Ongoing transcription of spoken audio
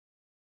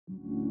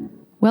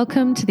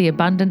Welcome to the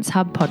Abundance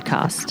Hub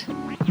podcast.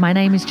 My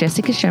name is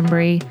Jessica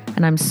Shembry,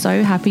 and I'm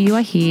so happy you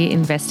are here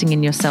investing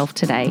in yourself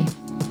today.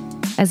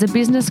 As a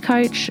business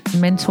coach,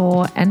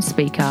 mentor, and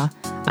speaker,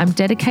 I'm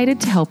dedicated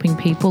to helping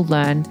people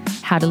learn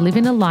how to live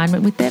in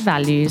alignment with their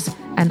values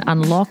and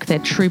unlock their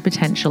true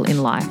potential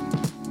in life.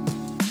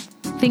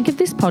 Think of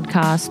this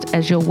podcast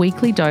as your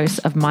weekly dose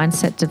of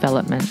mindset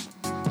development.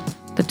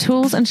 The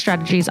tools and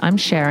strategies I'm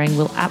sharing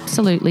will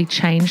absolutely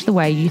change the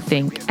way you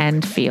think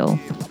and feel.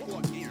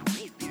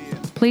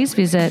 Please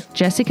visit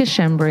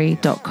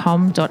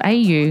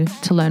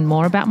jessicashembry.com.au to learn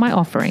more about my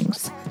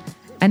offerings.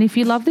 And if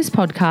you love this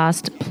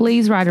podcast,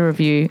 please write a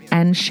review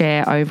and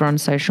share over on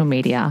social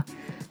media.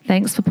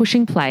 Thanks for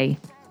pushing play.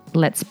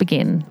 Let's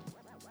begin.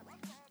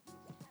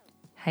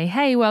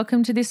 Hey,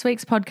 welcome to this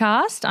week's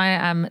podcast. I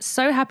am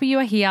so happy you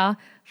are here.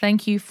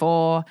 Thank you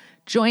for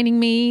joining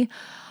me.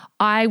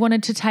 I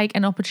wanted to take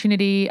an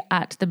opportunity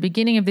at the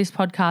beginning of this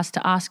podcast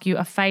to ask you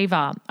a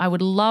favor. I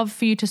would love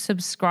for you to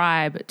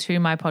subscribe to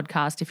my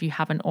podcast if you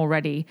haven't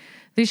already.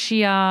 This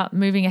year,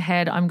 moving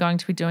ahead, I'm going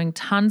to be doing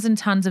tons and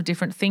tons of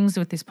different things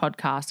with this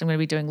podcast. I'm going to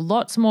be doing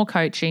lots more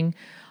coaching,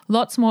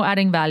 lots more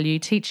adding value,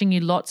 teaching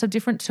you lots of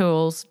different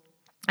tools,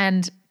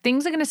 and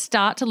things are going to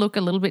start to look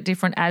a little bit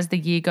different as the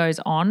year goes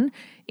on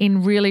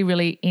in really,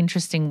 really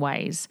interesting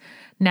ways.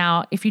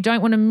 Now, if you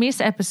don't want to miss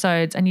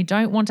episodes and you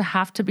don't want to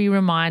have to be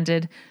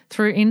reminded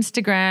through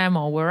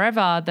Instagram or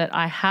wherever that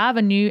I have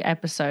a new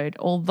episode,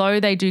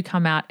 although they do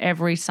come out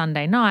every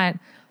Sunday night,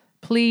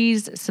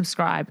 please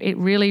subscribe. It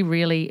really,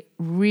 really,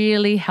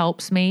 really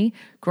helps me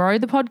grow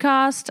the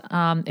podcast.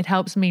 It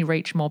helps me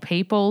reach more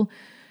people.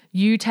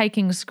 You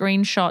taking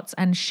screenshots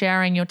and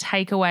sharing your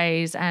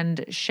takeaways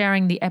and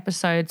sharing the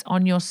episodes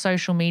on your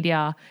social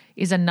media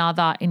is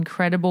another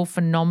incredible,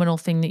 phenomenal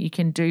thing that you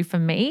can do for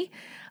me.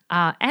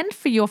 And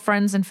for your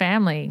friends and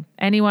family,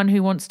 anyone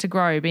who wants to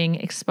grow, being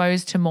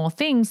exposed to more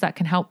things that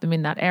can help them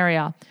in that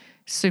area.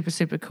 Super,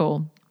 super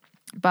cool.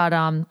 But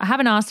I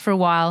haven't asked for a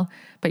while,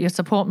 but your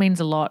support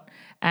means a lot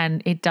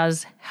and it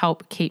does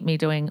help keep me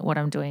doing what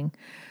I'm doing.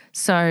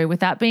 So with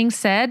that being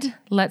said,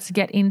 let's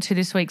get into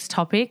this week's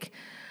topic.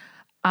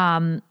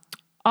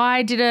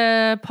 I did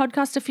a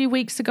podcast a few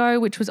weeks ago,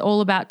 which was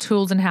all about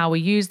tools and how we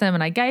use them.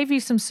 And I gave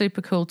you some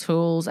super cool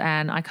tools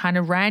and I kind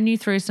of ran you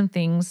through some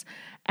things.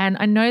 And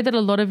I know that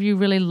a lot of you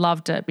really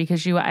loved it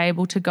because you were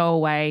able to go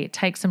away,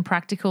 take some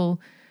practical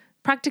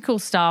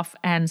stuff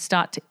and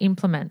start to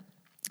implement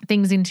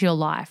things into your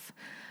life.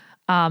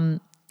 I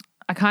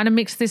kind of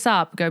mixed this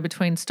up, go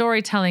between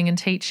storytelling and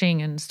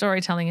teaching.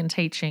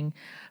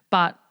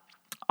 But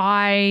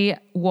I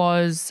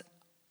was,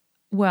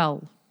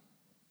 I'm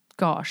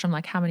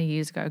like, how many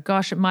years ago?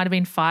 Gosh, it might have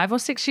been 5 or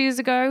 6 years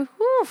ago.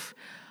 Oof.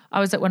 I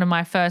was at one of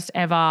my first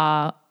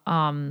ever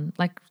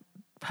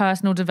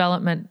personal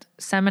development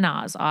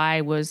seminars.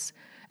 I was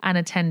an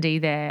attendee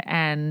there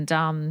and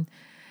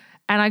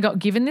I got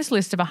given this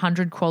list of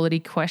 100 quality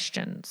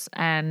questions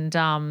and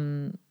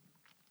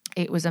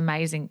it was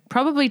amazing.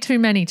 Probably too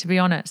many, to be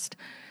honest,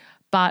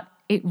 but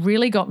it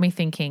really got me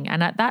thinking.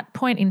 And at that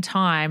point in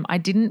time, I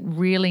didn't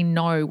really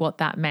know what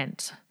that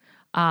meant.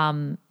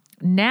 Now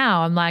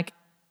I'm like,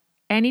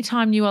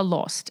 anytime you are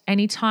lost,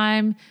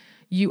 anytime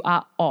you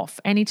are off,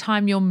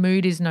 anytime your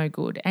mood is no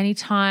good,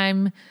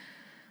 anytime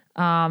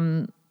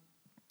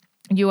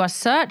you are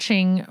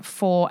searching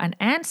for an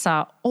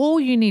answer, all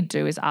you need to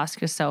do is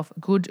ask yourself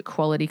good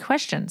quality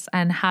questions.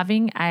 And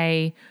having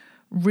a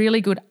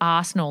really good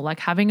arsenal, like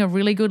having a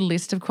really good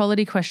list of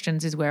quality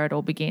questions is where it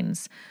all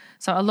begins.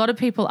 So a lot of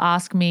people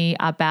ask me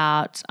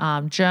about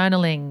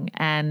journaling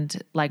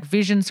and like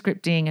vision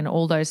scripting and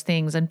all those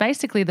things. And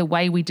basically the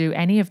way we do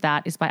any of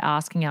that is by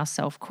asking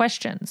ourselves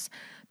questions.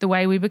 The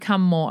way we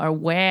become more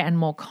aware and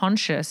more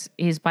conscious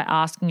is by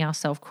asking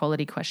ourselves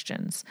quality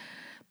questions.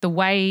 The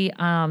way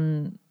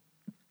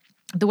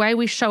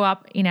we show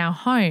up in our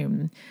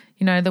home,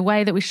 the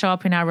way that we show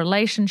up in our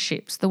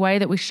relationships, the way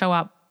that we show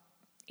up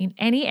in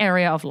any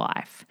area of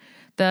life,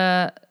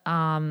 the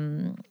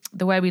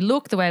way we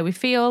look, the way we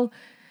feel,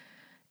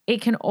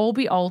 it can all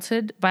be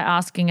altered by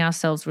asking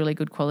ourselves really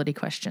good quality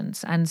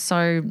questions. And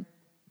so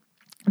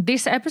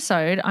this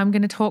episode, I'm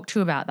going to talk to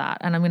you about that.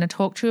 And I'm going to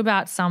talk to you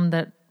about some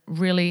that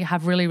really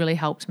have really, really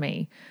helped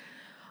me.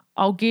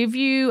 I'll give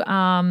you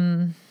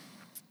I'm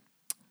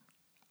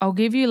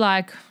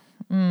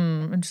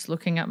just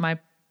looking at my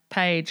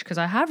page because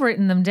I have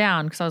written them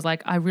down because I was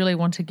like, I really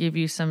want to give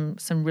you some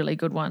really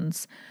good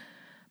ones.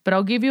 But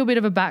I'll give you a bit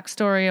of a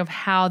backstory of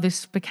how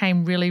this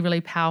became really,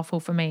 really powerful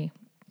for me.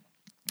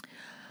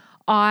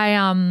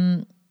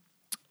 When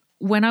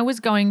I was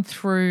going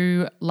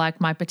through like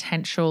my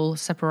potential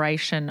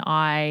separation,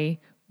 I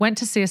went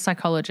to see a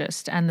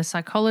psychologist, and the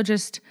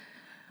psychologist,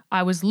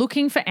 I was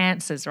looking for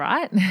answers,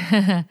 right?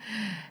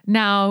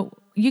 Now,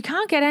 you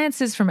can't get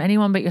answers from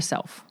anyone but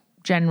yourself.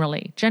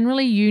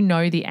 Generally, you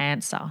know the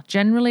answer.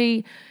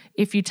 Generally,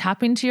 if you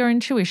tap into your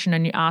intuition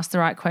and you ask the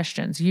right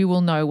questions, you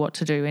will know what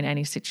to do in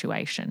any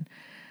situation.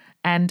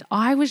 And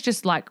I was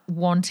just like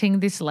wanting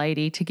this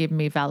lady to give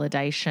me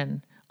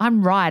validation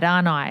I'm right,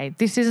 aren't I?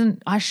 This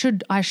isn't, I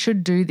should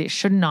do this,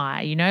 shouldn't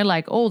I? You know,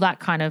 like all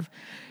that kind of,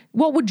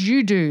 what would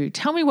you do?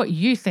 Tell me what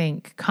you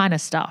think kind of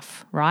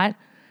stuff, right?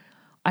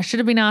 I should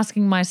have been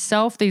asking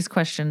myself these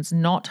questions,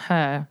 not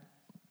her.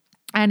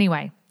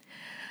 Anyway,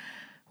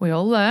 we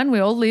all learn, we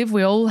all live,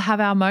 we all have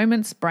our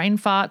moments, brain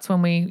farts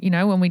when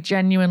we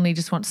genuinely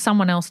just want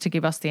someone else to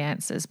give us the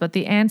answers. But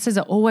the answers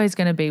are always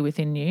going to be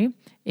within you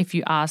if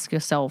you ask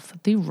yourself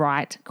the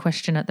right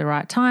question at the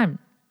right time.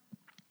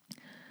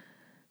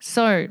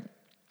 So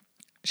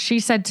she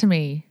said to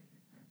me,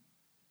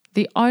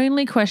 the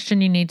only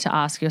question you need to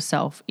ask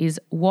yourself is,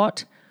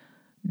 what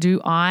do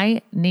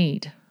I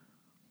need?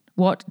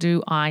 What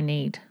do I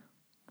need?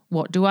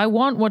 What do I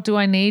want? What do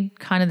I need?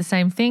 Kind of the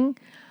same thing.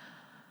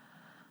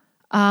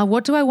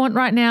 What do I want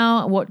right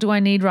now? What do I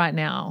need right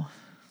now?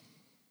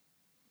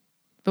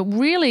 But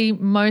really,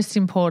 most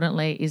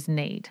importantly, is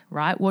need,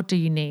 right? What do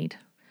you need?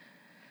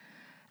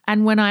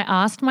 And when I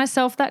asked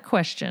myself that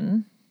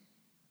question,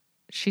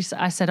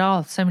 I said,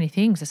 oh, so many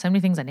things. There's so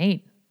many things I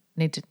need.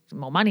 I need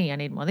more money. I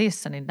need more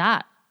this. I need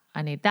that.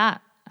 I need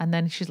that. And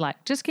then she's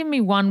like, just give me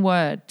one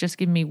word. Just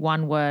give me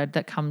one word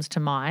that comes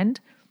to mind.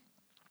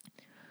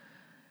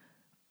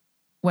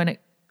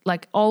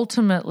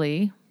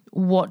 Ultimately,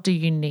 what do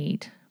you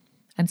need?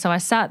 And so I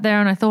sat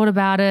there and I thought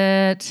about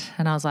it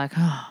and I was like,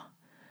 oh,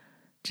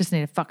 just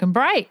need a fucking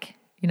break.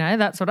 You know,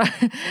 that's what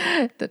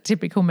the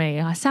typical me.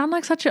 I sound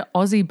like such an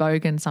Aussie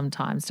bogan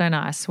sometimes, don't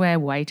I? I swear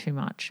way too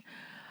much.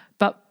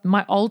 But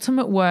my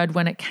ultimate word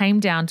when it came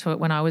down to it,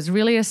 when I was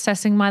really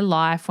assessing my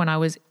life, when I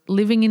was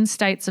living in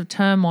states of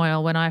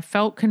turmoil, when I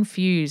felt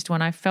confused,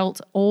 when I felt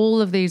all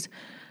of these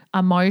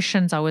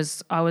emotions, I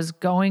was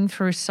going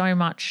through so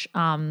much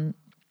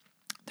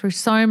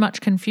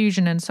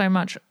confusion and so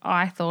much,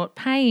 I thought,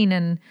 pain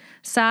and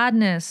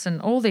sadness and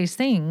all these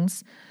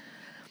things.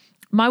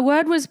 My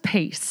word was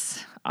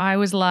peace. I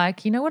was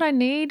like, you know what I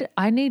need?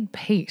 I need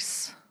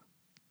peace.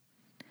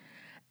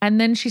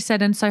 And then she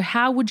said, and so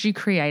how would you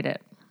create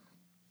it?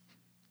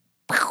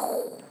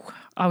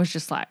 I was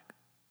just like,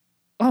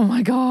 oh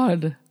my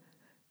God,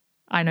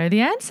 I know the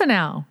answer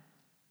now.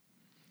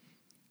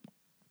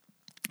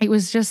 It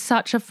was just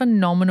such a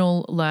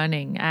phenomenal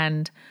learning.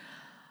 And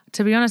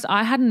to be honest,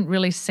 I hadn't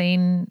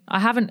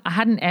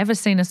ever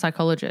seen a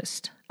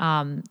psychologist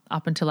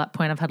up until that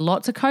point. I've had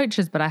lots of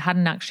coaches, but I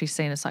hadn't actually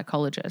seen a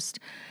psychologist.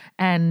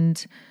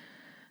 And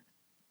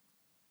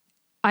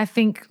I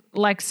think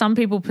like some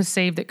people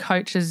perceive that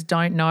coaches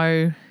don't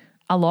know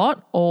a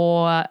lot,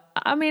 or,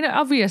 I mean,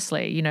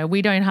 obviously, you know,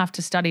 we don't have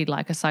to study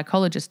like a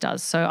psychologist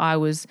does. So I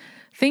was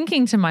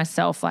thinking to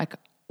myself, like,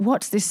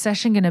 what's this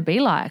session going to be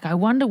like? I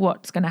wonder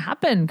what's going to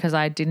happen, because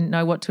I didn't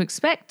know what to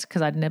expect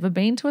because I'd never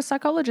been to a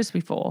psychologist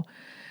before.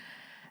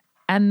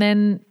 And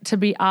then to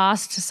be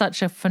asked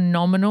such a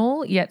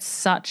phenomenal yet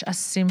such a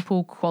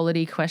simple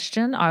quality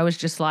question, I was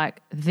just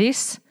like,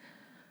 this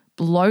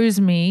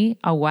blows me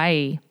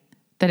away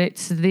that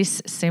it's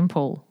this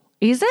simple.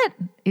 Is it?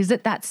 Is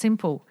it that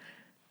simple?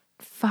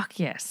 Fuck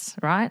yes,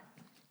 right?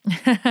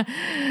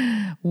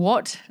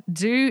 What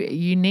do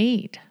you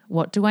need?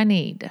 What do I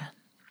need?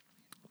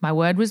 My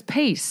word was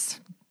peace.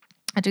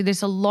 I do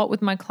this a lot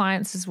with my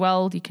clients as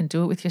well. You can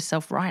do it with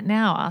yourself right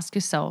now. Ask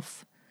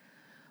yourself,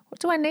 what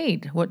do I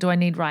need? What do I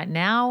need right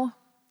now?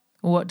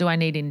 What do I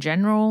need in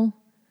general?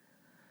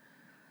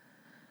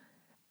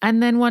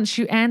 And then once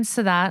you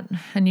answer that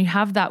and you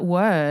have that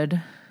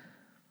word,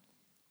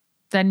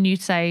 then you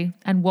say,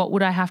 and what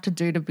would I have to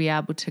do to be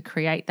able to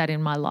create that in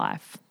my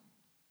life?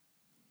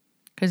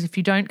 Because if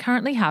you don't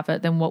currently have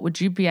it, then what would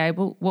you be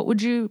able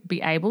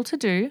to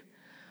do,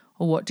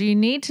 or what do you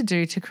need to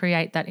do to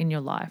create that in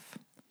your life?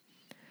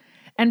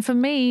 And for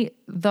me,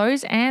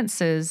 those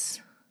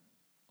answers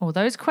or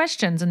those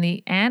questions and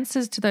the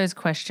answers to those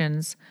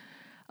questions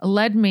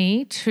led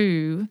me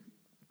to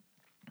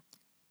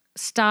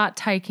start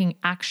taking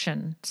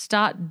action,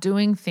 start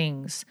doing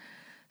things,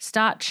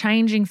 start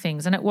changing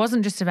things. And it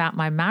wasn't just about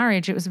my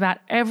marriage, it was about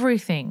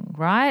everything,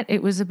 right?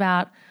 It was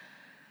about,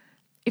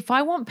 if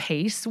I want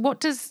peace, what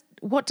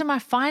do my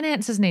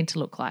finances need to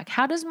look like?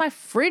 How does my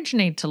fridge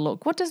need to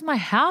look? What does my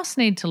house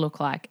need to look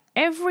like?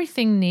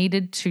 Everything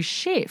needed to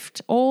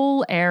shift.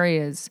 All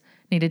areas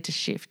needed to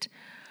shift.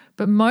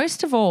 But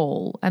most of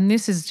all, and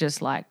this is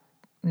just like,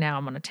 now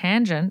I'm on a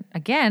tangent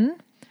again,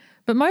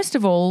 but most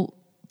of all,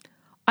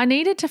 I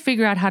needed to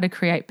figure out how to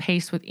create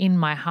peace within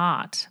my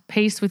heart,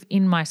 peace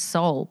within my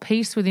soul,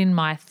 peace within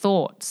my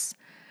thoughts.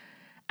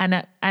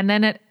 And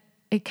then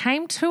it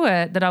came to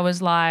it that I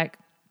was like,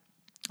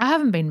 I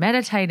haven't been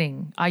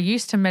meditating. I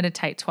used to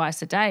meditate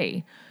twice a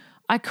day.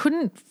 I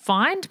couldn't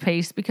find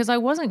peace because I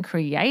wasn't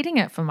creating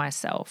it for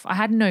myself. I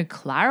had no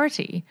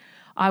clarity.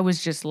 I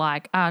was just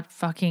like a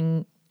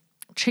fucking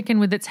chicken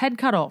with its head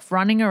cut off,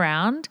 running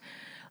around,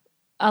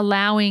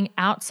 allowing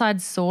outside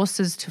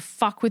sources to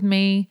fuck with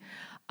me.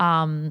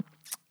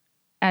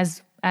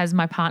 As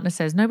my partner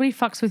says, nobody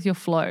fucks with your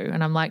flow.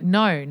 And I'm like,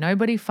 no,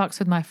 nobody fucks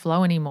with my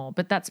flow anymore.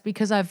 But that's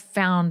because I've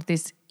found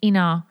this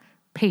inner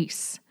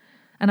peace.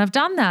 And I've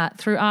done that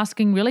through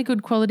asking really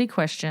good quality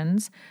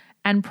questions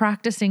and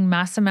practicing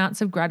mass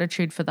amounts of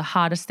gratitude for the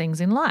hardest things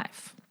in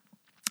life.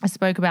 I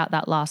spoke about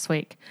that last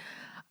week.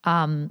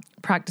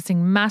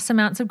 Practicing mass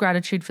amounts of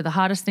gratitude for the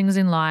hardest things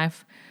in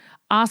life,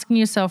 asking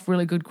yourself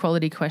really good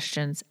quality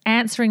questions,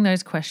 answering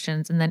those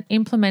questions, and then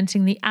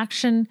implementing the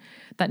action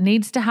that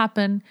needs to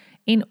happen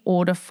in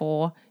order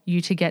for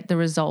you to get the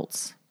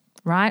results,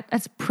 right?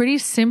 That's pretty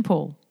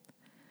simple.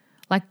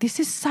 Like, this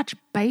is such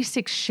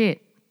basic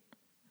shit.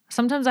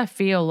 Sometimes I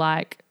feel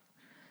like,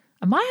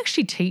 am I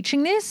actually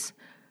teaching this?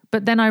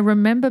 But then I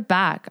remember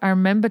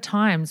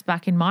times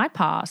back in my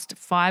past,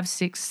 5,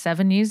 6,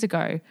 7 years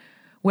ago,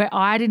 where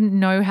I didn't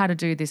know how to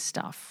do this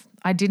stuff.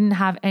 I didn't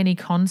have any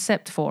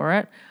concept for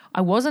it.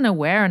 I wasn't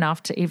aware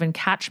enough to even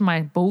catch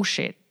my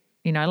bullshit.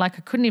 Like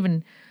I couldn't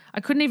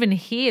even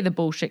hear the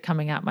bullshit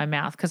coming out my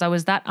mouth because I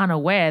was that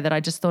unaware that I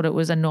just thought it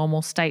was a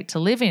normal state to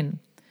live in,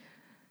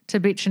 to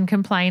bitch and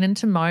complain and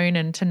to moan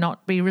and to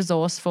not be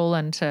resourceful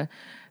and to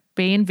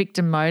be in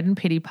victim mode and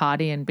pity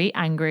party and be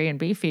angry and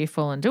be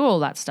fearful and do all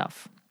that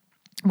stuff.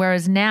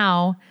 Whereas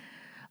now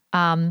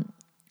I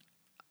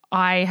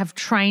have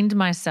trained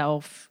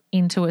myself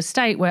into a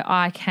state where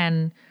I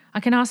can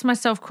ask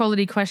myself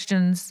quality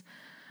questions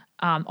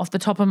off the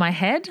top of my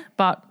head.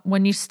 But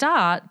when you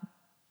start,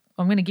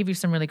 I'm going to give you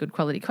some really good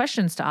quality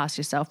questions to ask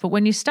yourself. But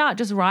when you start,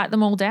 just write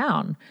them all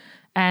down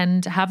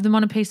and have them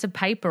on a piece of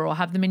paper or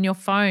have them in your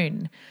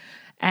phone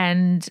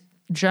and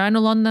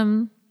journal on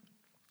them,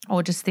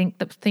 or just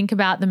think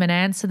about them and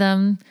answer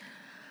them.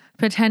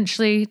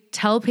 Potentially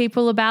tell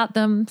people about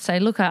them. Say,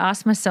 look, I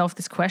asked myself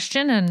this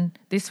question and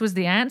this was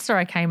the answer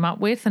I came up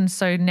with. And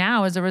so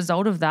now as a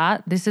result of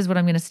that, this is what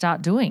I'm going to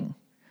start doing.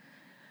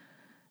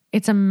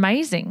 It's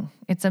amazing.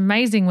 It's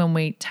amazing when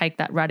we take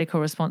that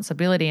radical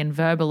responsibility and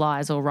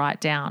verbalize or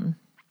write down,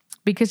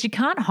 because you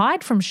can't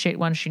hide from shit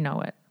once you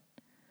know it.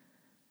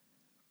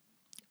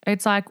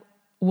 It's like,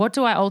 what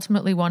do I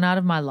ultimately want out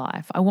of my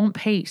life? I want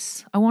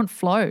peace. I want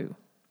flow.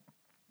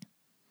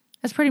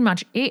 That's pretty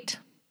much it.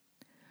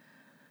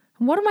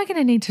 What am I going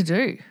to need to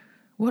do?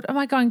 What am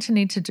I going to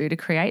need to do to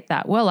create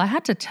that? Well, I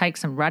had to take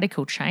some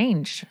radical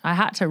change. I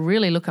had to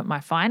really look at my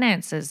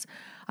finances.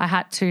 I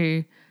had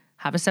to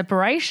have a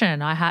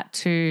separation. I had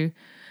to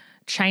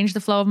change the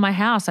flow of my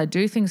house. I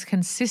do things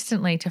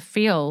consistently to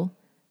feel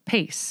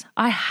peace.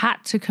 I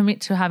had to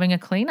commit to having a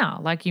cleaner.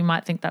 Like, you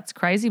might think that's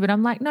crazy, but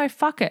I'm like, no,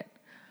 fuck it.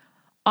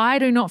 I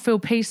do not feel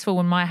peaceful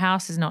when my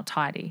house is not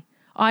tidy.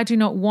 I do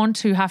not want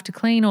to have to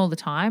clean all the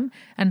time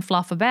and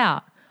fluff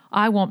about.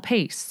 I want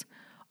peace.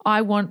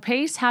 I want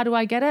peace. How do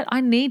I get it? I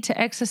need to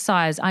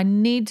exercise. I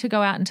need to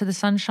go out into the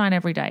sunshine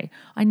every day.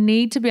 I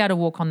need to be able to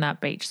walk on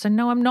that beach. So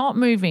no, I'm not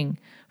moving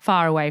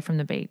far away from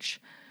the beach.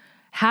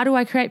 How do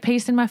I create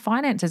peace in my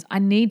finances? I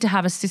need to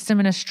have a system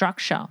and a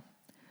structure.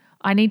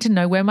 I need to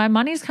know where my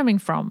money's coming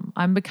from.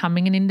 I'm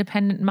becoming an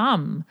independent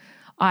mum.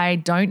 I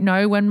don't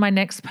know when my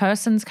next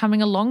person's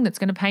coming along that's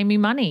going to pay me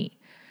money.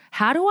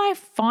 How do I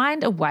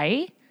find a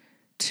way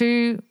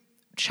to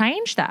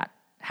change that?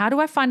 How do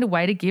I find a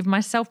way to give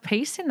myself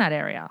peace in that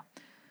area?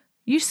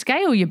 You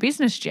scale your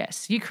business,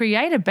 Jess. You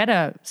create a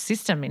better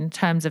system in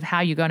terms of how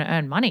you're going to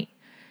earn money.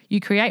 You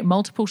create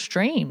multiple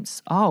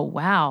streams. Oh,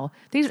 wow.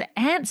 These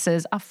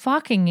answers are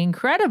fucking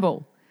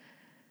incredible.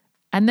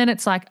 And then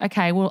it's like,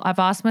 okay, well, I've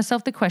asked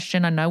myself the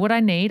question. I know what I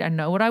need. I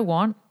know what I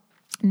want.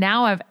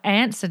 Now I've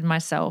answered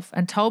myself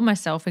and told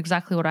myself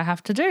exactly what I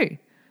have to do.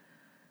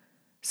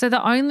 So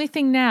the only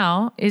thing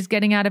now is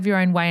getting out of your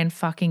own way and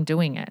fucking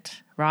doing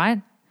it,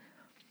 right?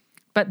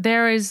 But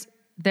there is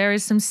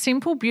some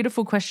simple,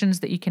 beautiful questions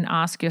that you can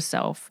ask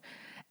yourself.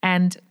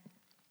 And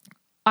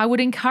I would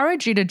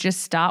encourage you to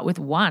just start with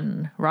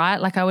one, right?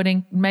 Like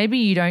maybe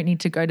you don't need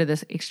to go to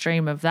the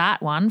extreme of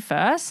that one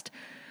first,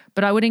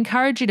 but I would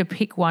encourage you to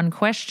pick one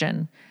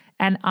question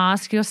and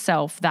ask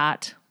yourself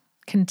that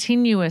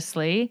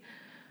continuously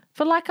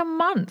for like a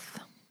month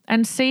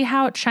and see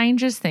how it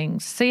changes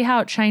things. See how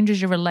it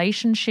changes your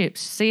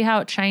relationships. See how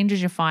it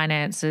changes your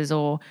finances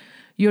or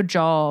your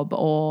job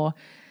or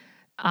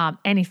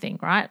anything,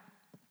 right?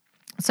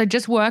 So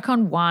just work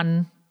on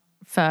one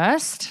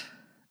first.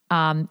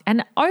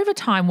 And over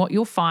time, what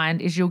you'll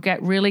find is you'll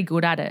get really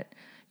good at it.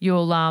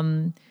 You'll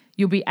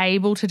be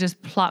able to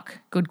just pluck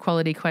good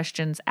quality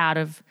questions out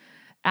of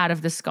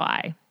the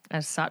sky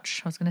as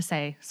such. I was going to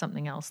say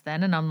something else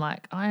then, and I'm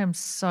like, I am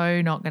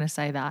so not going to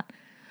say that.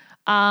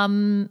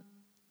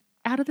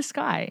 Out of the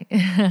sky.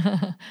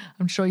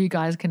 I'm sure you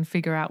guys can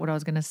figure out what I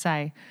was going to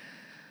say.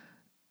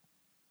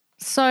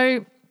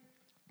 So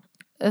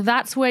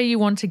that's where you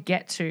want to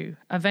get to.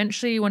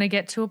 Eventually you want to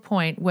get to a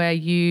point where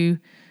you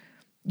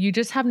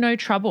just have no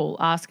trouble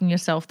asking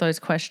yourself those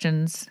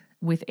questions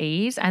with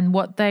ease. And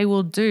what they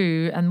will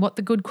do, and what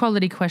the good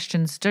quality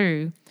questions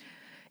do,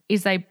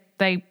 is they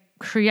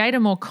create a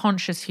more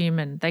conscious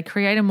human. They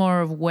create a more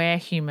aware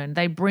human.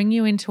 They bring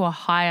you into a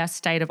higher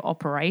state of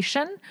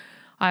operation.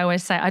 I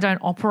always say I don't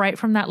operate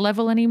from that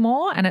level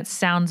anymore, and it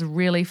sounds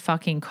really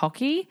fucking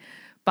cocky,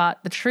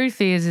 but the truth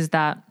is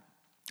that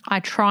I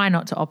try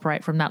not to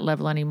operate from that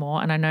level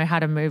anymore, and I know how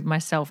to move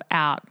myself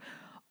out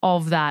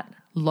of that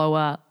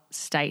lower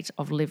state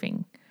of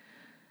living.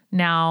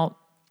 Now,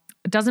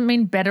 it doesn't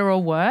mean better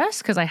or worse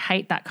because I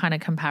hate that kind of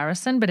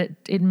comparison, but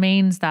it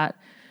means that,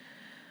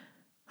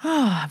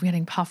 I'm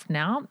getting puffed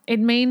now. It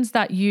means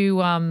that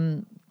you're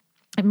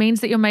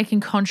making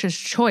conscious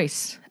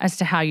choice as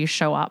to how you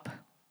show up,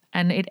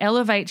 and it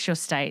elevates your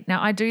state.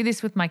 Now, I do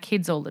this with my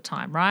kids all the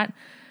time, right?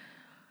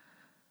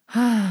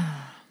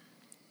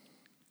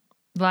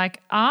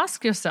 Like,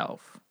 ask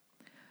yourself,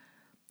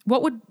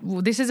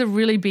 this is a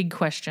really big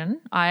question.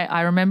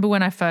 I remember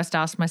when I first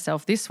asked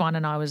myself this one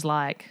and I was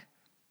like,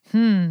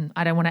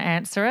 I don't want to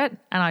answer it.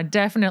 And I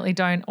definitely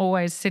don't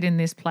always sit in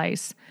this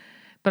place.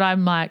 But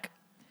I'm like,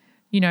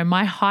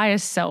 my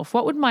highest self,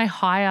 what would my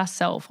higher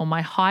self or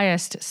my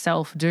highest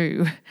self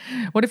do?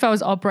 What if I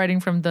was operating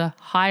from the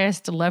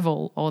highest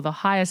level or the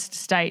highest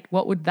state?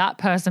 What would that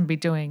person be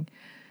doing?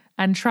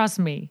 And trust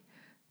me,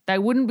 they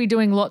wouldn't be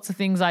doing lots of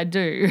things I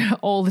do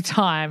all the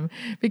time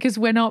because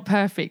we're not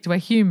perfect. We're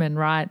human,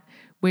 right?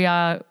 We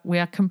are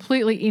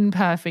completely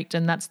imperfect,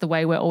 and that's the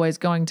way we're always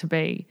going to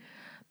be.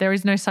 There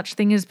is no such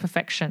thing as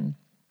perfection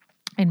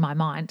in my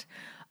mind.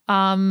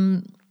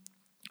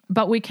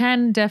 But we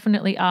can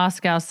definitely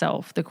ask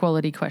ourselves the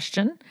quality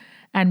question,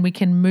 and we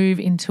can move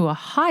into a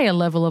higher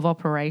level of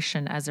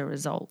operation as a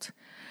result.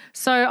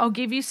 So I'll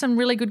give you some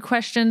really good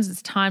questions.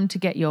 It's time to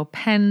get your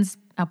pens,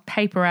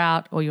 paper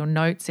out, or your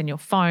notes in your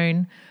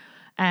phone.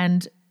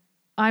 And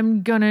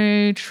I'm going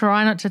to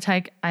try not to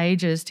take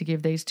ages to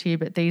give these to you,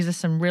 but these are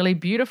some really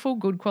beautiful,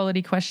 good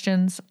quality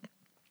questions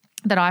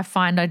that I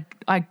find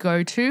I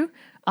go to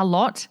a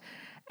lot.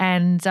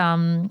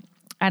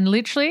 And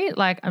literally,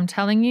 like I'm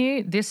telling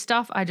you, this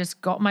stuff, I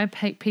just got my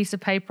piece of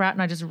paper out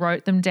and I just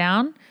wrote them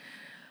down.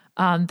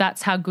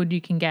 That's how good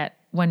you can get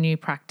when you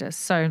practice.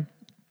 So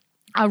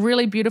a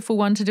really beautiful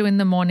one to do in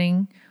the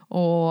morning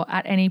or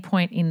at any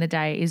point in the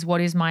day is,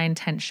 what is my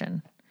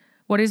intention?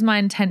 What is my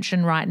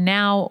intention right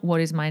now?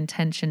 What is my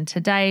intention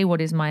today?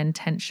 What is my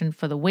intention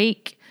for the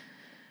week?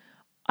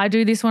 I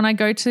do this when I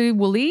go to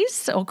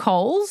Woolies or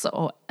Coles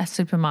or a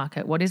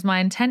supermarket. What is my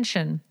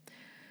intention?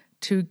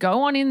 To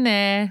go on in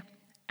there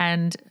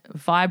and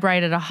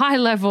vibrate at a high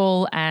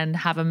level and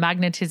have a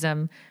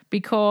magnetism,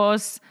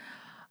 because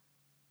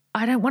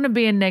I don't want to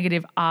be a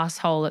negative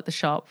asshole at the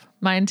shop.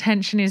 My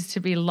intention is to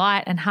be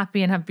light and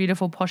happy and have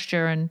beautiful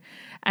posture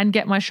and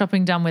get my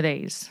shopping done with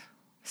ease.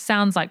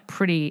 Sounds like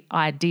pretty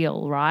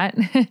ideal, right?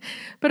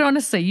 But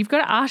honestly, you've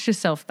got to ask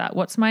yourself that.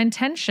 What's my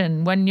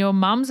intention when your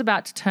mum's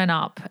about to turn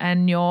up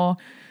and you're,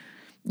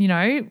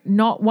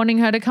 not wanting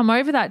her to come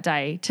over that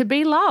day? To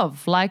be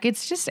love. Like,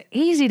 it's just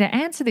easy to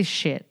answer this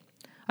shit.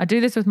 I do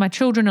this with my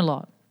children a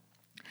lot.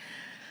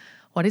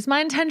 What is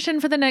my intention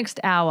for the next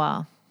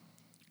hour?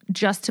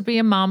 Just to be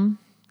a mum,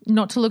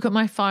 not to look at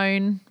my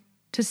phone,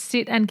 to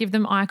sit and give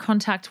them eye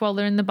contact while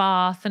they're in the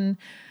bath and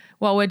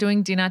while we're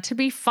doing dinner, to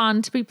be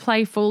fun, to be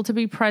playful, to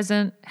be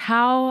present.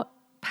 How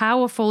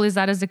powerful is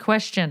that as a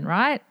question,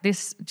 right?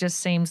 This just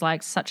seems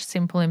like such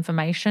simple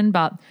information,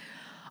 but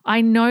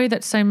I know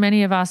that so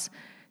many of us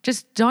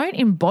just don't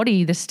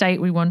embody the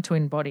state we want to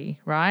embody,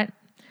 right?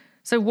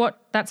 So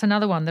that's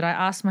another one that I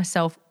ask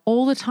myself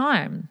all the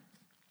time.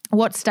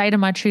 What state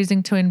am I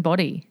choosing to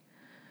embody?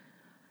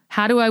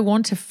 How do I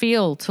want to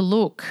feel, to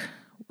look?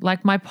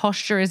 Like, my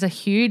posture is a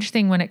huge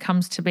thing when it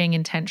comes to being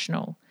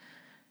intentional.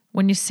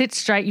 When you sit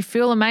straight, you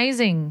feel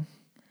amazing.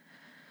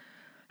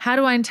 How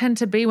do I intend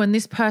to be when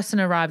this person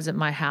arrives at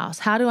my house?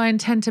 How do I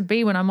intend to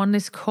be when I'm on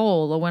this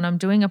call or when I'm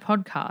doing a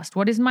podcast?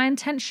 What is my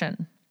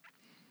intention?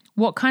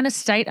 What kind of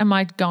state am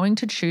I going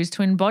to choose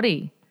to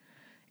embody?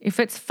 If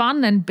it's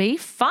fun, then be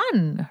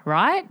fun,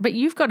 right? But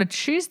you've got to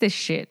choose this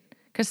shit,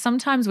 because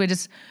sometimes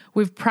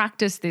we've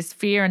practiced this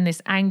fear and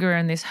this anger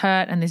and this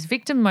hurt and this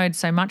victim mode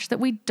so much that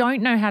we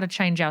don't know how to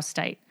change our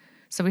state.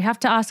 So we have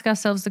to ask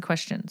ourselves the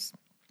questions.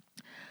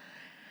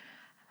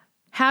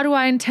 How do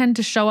I intend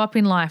to show up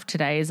in life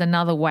today is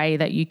another way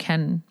that you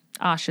can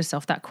ask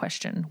yourself that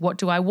question. What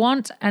do I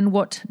want and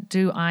what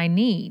do I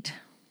need?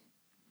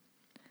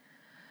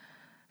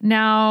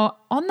 Now,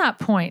 on that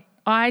point,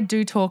 I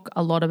do talk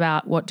a lot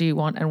about what do you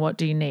want and what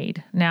do you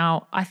need.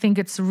 Now, I think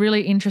it's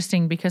really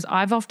interesting because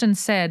I've often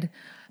said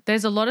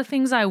there's a lot of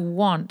things I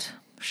want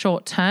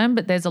short term,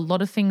 but there's a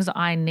lot of things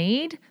I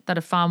need that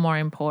are far more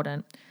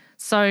important.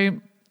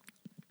 So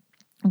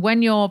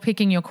when you're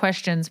picking your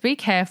questions, be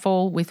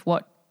careful with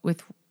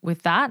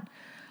that.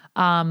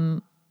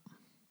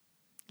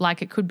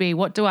 Like, it could be,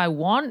 what do I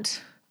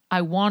want?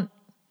 I want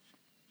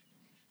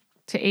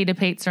to eat a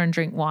pizza and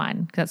drink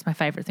wine. That's my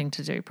favorite thing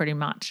to do, pretty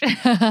much.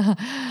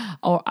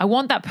 Or I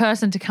want that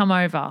person to come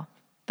over.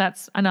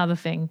 That's another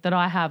thing that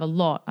I have a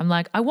lot. I'm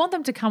like, I want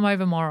them to come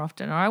over more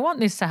often, or I want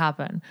this to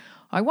happen.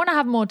 Or I want to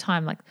have more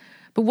time.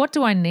 But what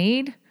do I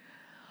need?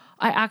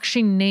 I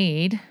actually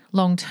need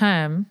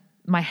long-term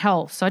my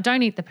health. So I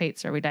don't eat the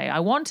pizza every day.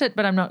 I want it,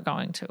 but I'm not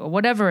going to, or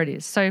whatever it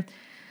is. So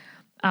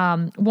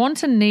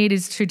want and need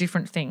is two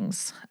different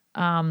things.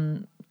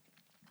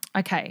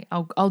 Okay,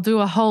 I'll do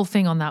a whole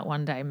thing on that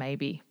one day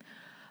maybe.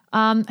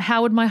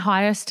 How would my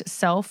highest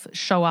self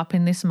show up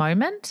in this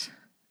moment?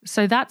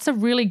 So that's a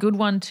really good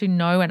one to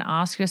know and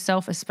ask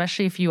yourself,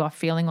 especially if you are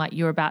feeling like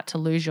you're about to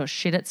lose your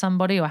shit at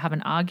somebody or have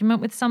an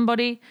argument with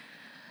somebody.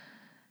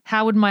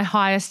 How would my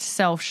highest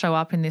self show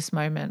up in this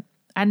moment?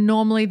 And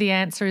normally the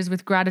answer is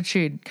with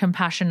gratitude,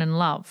 compassion, and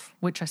love,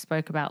 which I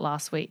spoke about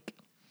last week.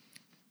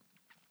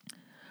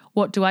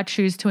 What do I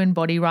choose to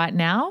embody right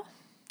now?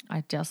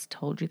 I just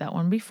told you that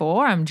one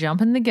before. I'm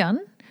jumping the gun.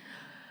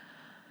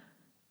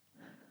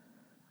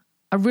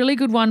 A really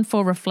good one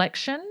for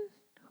reflection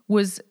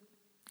was,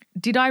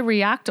 did I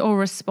react or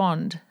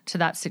respond to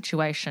that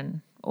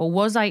situation? Or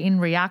was I in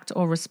react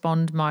or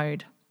respond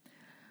mode?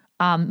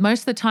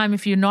 Most of the time,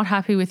 if you're not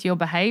happy with your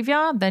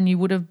behavior, then you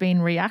would have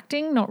been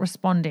reacting, not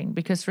responding,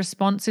 because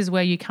response is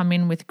where you come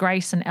in with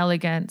grace and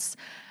elegance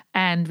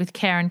and with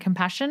care and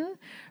compassion.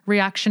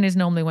 Reaction is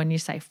normally when you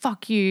say,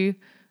 fuck you,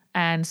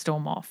 and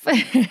storm off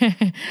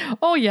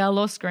or yell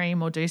or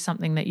scream or do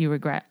something that you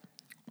regret.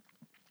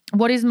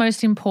 What is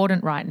most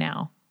important right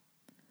now?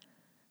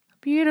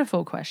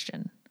 Beautiful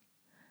question.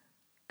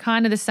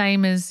 Kind of the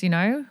same as,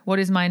 what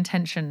is my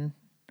intention?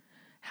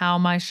 How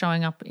am I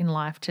showing up in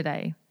life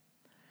today?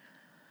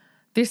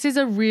 This is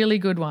a really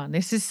good one.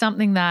 This is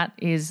something that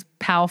is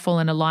powerful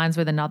and aligns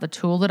with another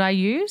tool that I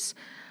use.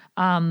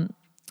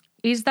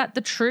 Is that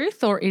the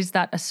truth or is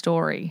that a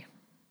story?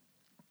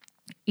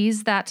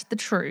 Is that the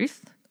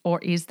truth or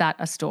is that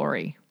a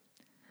story?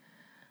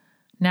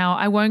 Now,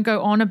 I won't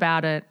go on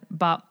about it,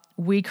 but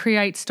we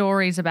create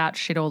stories about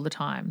shit all the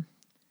time.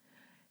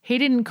 He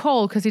didn't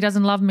call because he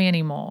doesn't love me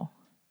anymore.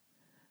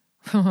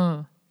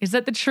 Is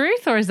that the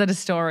truth or is that a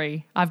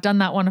story? I've done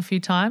that one a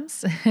few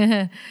times.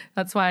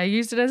 That's why I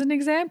used it as an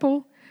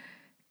example.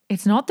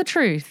 It's not the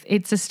truth.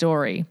 It's a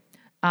story.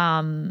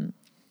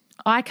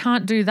 I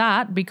can't do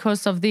that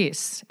because of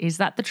this. Is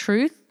that the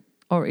truth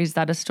or is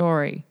that a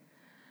story?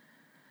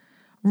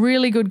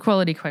 Really good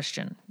quality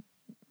question.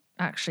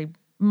 Actually,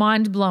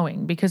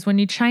 mind-blowing, because when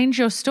you change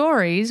your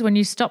stories, when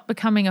you stop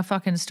becoming a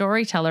fucking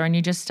storyteller and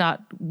you just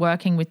start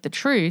working with the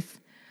truth,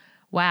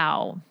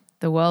 wow,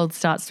 the world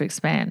starts to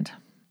expand.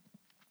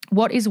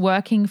 What is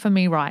working for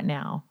me right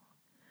now?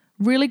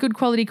 Really good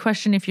quality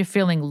question if you're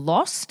feeling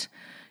lost,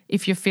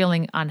 if you're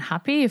feeling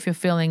unhappy, if you're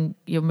feeling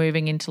you're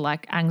moving into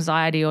like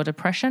anxiety or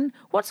depression.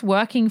 What's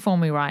working for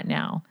me right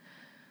now?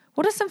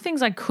 What are some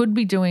things I could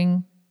be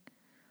doing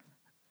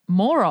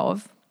more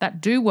of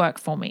that do work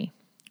for me,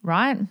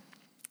 right?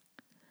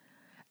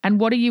 And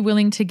what are you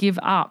willing to give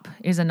up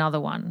is another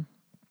one.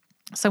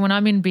 So when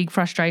I'm in big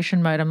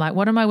frustration mode, I'm like,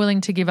 what am I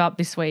willing to give up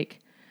this week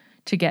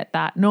to get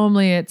that?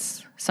 Normally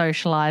it's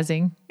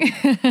socializing.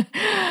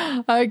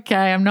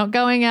 Okay, I'm not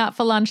going out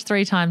for lunch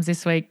 3 times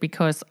this week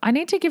because I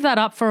need to give that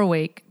up for a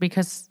week,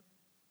 because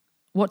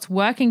what's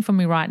working for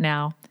me right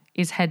now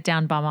is head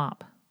down, bum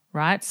up,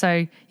 right?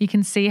 So you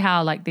can see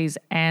how like these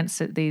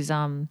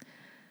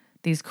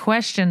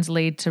questions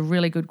lead to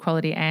really good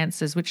quality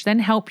answers, which then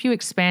help you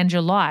expand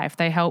your life.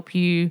 They help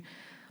you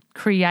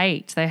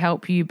create. They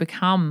help you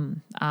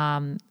become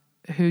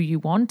who you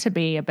want to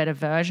be, a better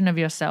version of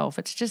yourself.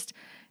 It's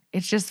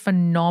just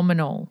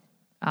phenomenal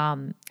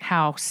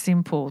how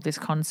simple this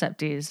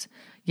concept is,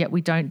 yet we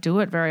don't do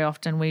it very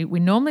often. We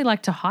normally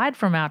like to hide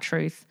from our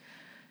truth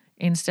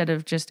instead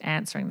of just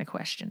answering the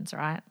questions,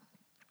 right?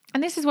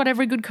 And this is what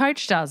every good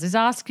coach does, is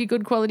ask you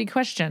good quality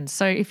questions.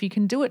 So if you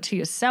can do it to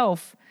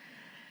yourself,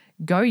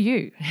 go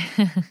you.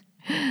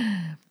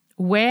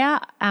 Where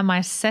am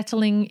I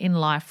settling in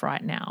life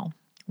right now?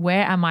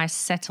 Where am I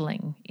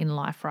settling in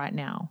life right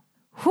now?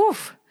 Whew,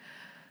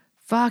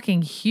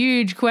 fucking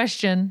huge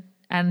question.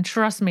 And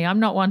trust me, I'm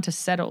not one to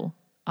settle.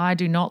 I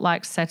do not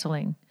like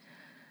settling.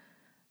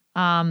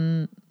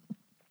 It's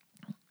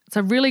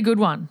a really good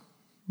one.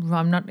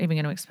 I'm not even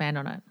going to expand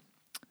on it.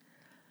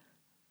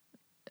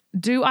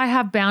 Do I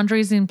have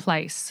boundaries in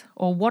place,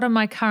 or what are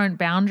my current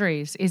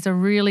boundaries is a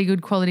really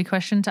good quality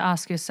question to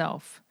ask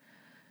yourself.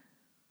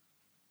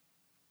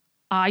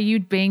 Are you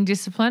being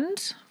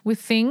disciplined with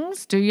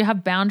things? Do you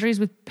have boundaries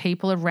with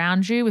people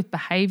around you, with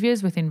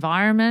behaviors, with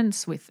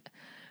environments, with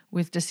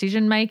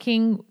decision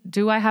making?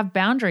 Do I have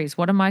boundaries?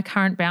 What are my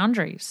current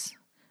boundaries?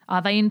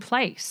 Are they in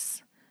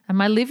place? Am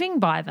I living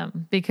by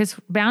them? Because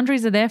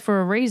boundaries are there for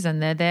a reason.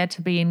 They're there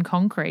to be in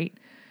concrete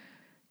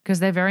because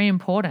they're very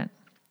important.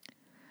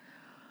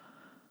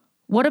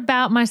 What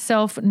about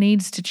myself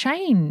needs to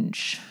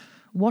change?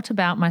 What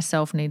about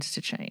myself needs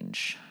to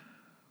change?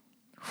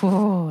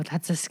 Oh,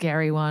 that's a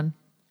scary one.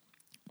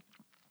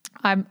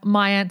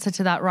 My answer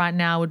to that right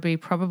now would be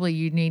probably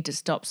you need to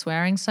stop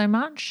swearing so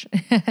much.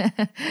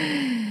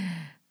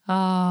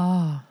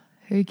 Oh,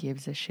 who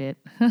gives a shit?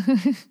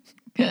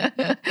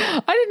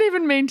 I didn't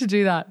even mean to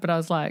do that, but I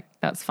was like,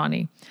 that's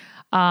funny.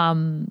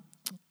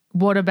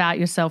 What about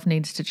yourself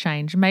needs to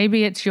change?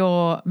 Maybe it's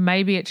your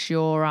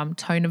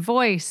tone of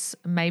voice.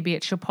 Maybe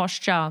it's your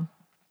posture.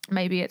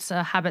 Maybe it's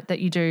a habit that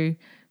you do.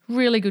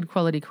 Really good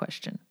quality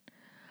question.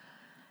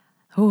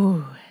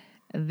 Ooh,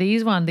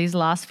 these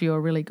last few are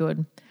really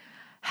good.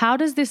 How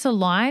does this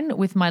align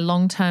with my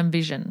long-term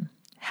vision?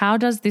 How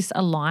does this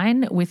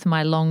align with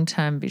my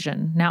long-term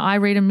vision? Now, I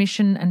read a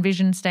mission and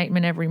vision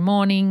statement every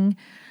morning.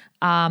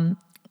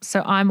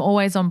 So I'm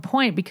always on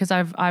point because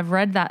I've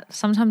read that.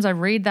 Sometimes I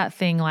read that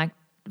thing like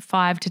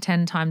 5 to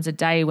 10 times a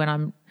day when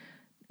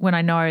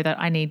I know that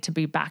I need to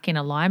be back in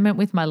alignment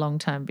with my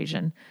long-term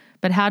vision.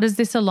 But how does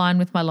this align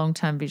with my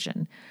long-term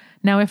vision?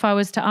 Now, if I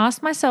was to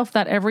ask myself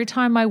that every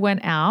time I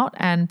went out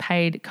and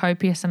paid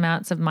copious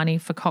amounts of money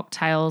for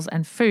cocktails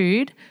and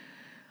food,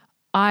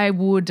 I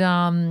would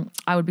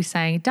be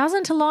saying it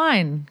doesn't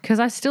align because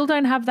I still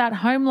don't have that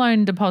home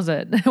loan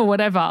deposit or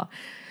whatever.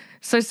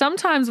 So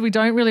sometimes we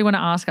don't really want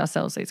to ask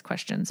ourselves these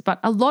questions, but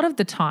a lot of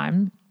the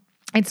time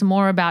it's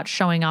more about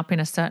showing up in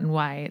a certain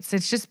way.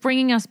 It's just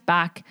bringing us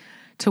back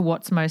to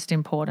what's most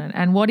important.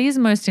 And what is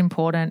most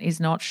important is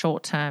not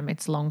short term,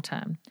 it's long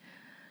term.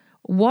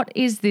 What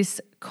is this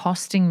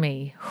costing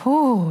me?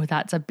 Oh,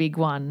 that's a big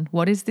one.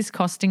 What is this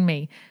costing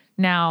me?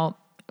 Now,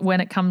 when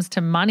it comes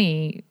to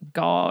money,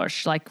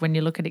 gosh, like when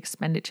you look at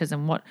expenditures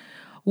and what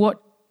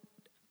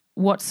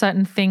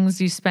certain things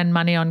you spend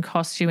money on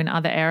cost you in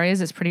other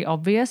areas, it's pretty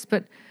obvious.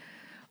 But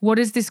what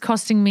is this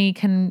costing me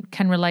can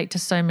relate to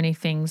so many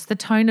things. The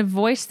tone of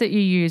voice that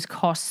you use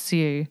costs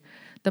you.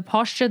 The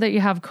posture that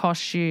you have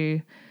costs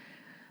you.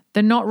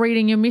 The not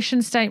reading your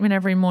mission statement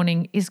every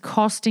morning is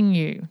costing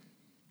you.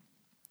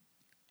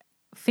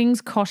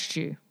 Things cost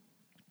you.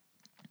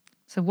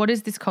 So what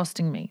is this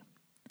costing me?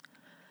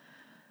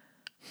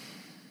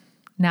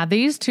 Now,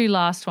 these two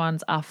last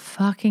ones are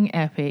fucking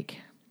epic.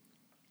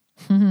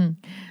 And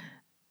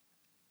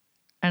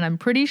I'm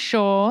pretty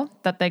sure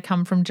that they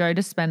come from Joe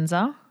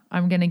Dispenza.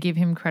 I'm going to give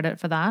him credit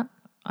for that.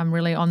 I'm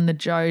really on the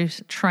Joe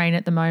train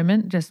at the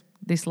moment, just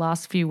this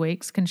last few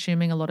weeks,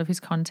 consuming a lot of his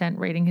content,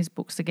 reading his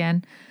books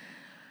again.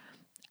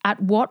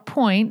 At what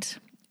point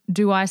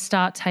do I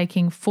start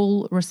taking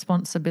full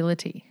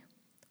responsibility?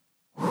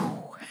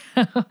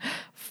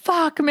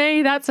 Fuck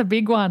me, that's a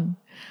big one.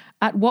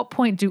 At what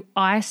point do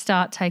I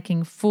start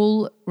taking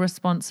full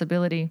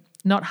responsibility?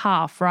 Not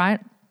half, right?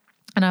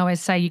 And I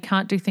always say you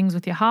can't do things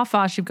with your half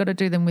ass, you've got to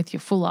do them with your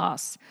full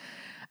ass.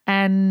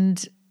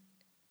 And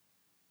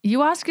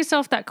you ask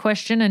yourself that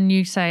question and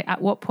you say,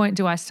 at what point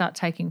do I start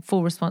taking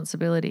full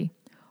responsibility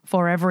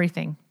for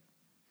everything?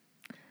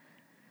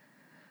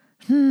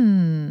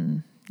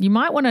 You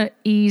might want to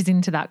ease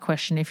into that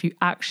question if you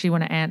actually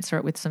want to answer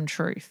it with some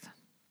truth.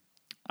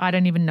 I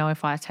don't even know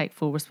if I take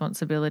full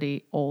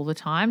responsibility all the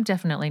time.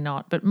 Definitely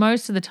not. But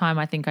most of the time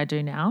I think I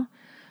do now.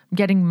 I'm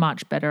getting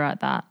much better at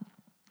that.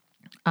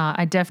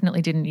 I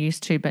definitely didn't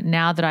used to, but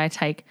now that I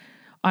take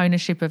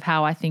ownership of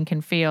how I think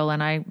and feel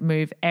and I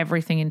move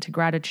everything into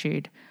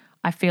gratitude,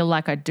 I feel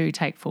like I do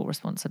take full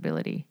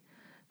responsibility.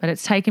 But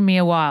it's taken me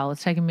a while.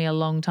 It's taken me a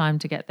long time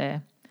to get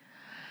there.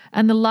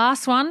 And the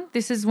last one,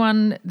 this is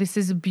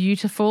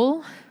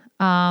beautiful.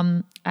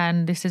 And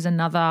this is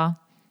another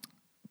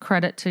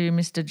credit to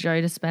Mr.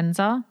 Joe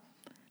Dispenza.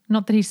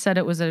 Not that he said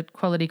it was a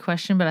quality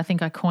question, but I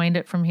think I coined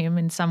it from him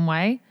in some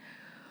way.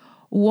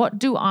 What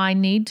do I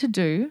need to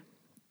do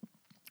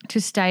to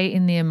stay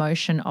in the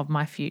emotion of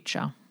my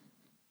future?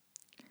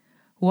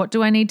 What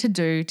do I need to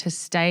do to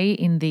stay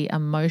in the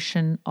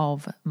emotion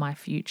of my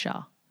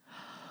future?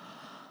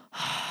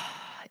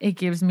 It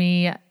gives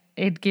me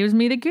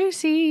the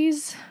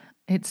goosies.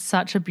 It's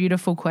such a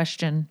beautiful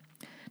question.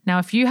 Now,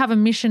 if you have a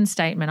mission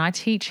statement, I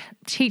teach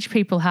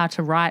people how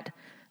to write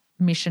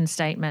mission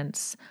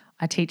statements.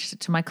 I teach it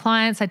to my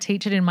clients. I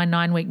teach it in my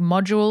 9-week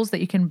modules that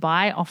you can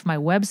buy off my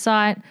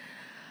website.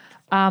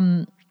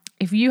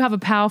 If you have a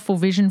powerful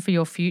vision for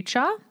your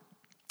future,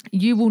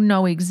 you will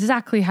know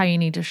exactly how you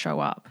need to show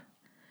up.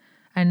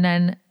 And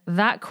then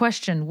that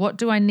question, what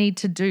do I need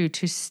to do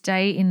to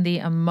stay in the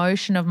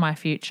emotion of my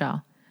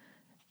future?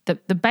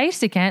 The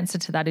basic answer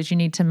to that is you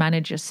need to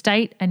manage your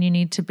state and you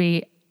need to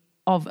be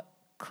of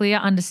clear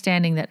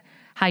understanding that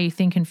how you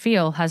think and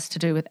feel has to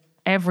do with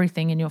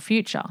everything in your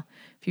future.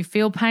 If you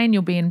feel pain,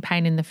 you'll be in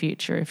pain in the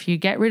future. If you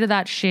get rid of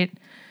that shit,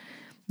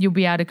 you'll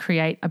be able to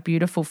create a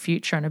beautiful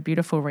future and a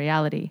beautiful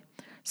reality.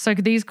 So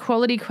these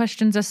quality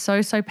questions are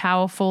so, so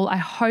powerful. I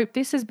hope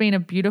this has been a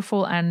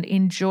beautiful and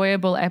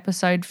enjoyable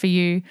episode for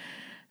you.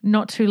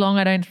 Not too long,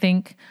 I don't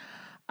think.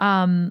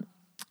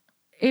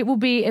 It will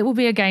be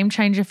a game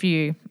changer for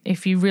you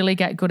if you really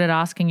get good at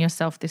asking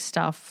yourself this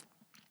stuff.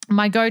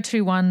 My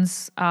go-to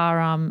ones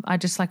are I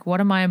just like, what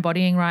am I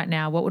embodying right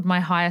now? What would my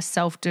higher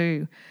self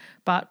do?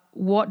 But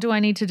what do I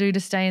need to do to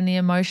stay in the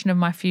emotion of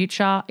my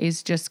future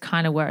is just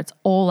kind of where it's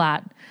all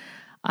at.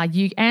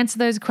 You answer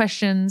those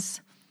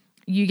questions,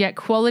 you get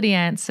quality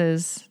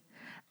answers,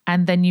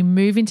 and then you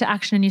move into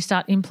action and you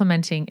start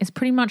implementing. It's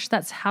pretty much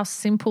that's how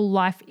simple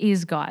life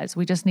is, guys.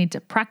 We just need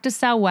to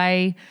practice our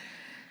way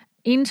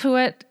into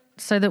it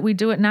so that we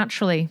do it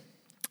naturally.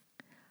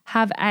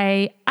 Have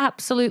a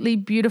absolutely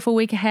beautiful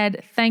week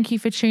ahead. Thank you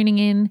for tuning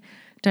in.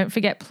 Don't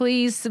forget,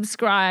 please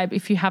subscribe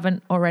if you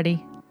haven't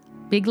already.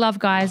 Big love,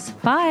 guys.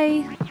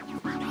 Bye.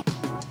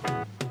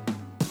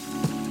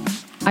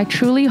 I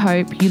truly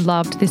hope you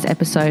loved this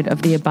episode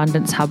of the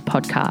Abundance Hub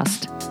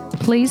podcast.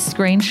 Please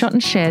screenshot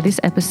and share this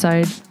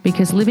episode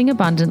because living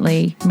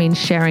abundantly means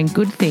sharing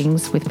good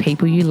things with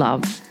people you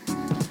love.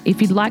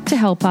 If you'd like to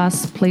help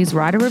us, please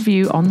write a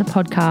review on the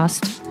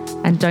podcast,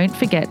 And don't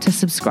forget to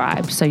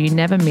subscribe so you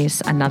never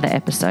miss another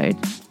episode.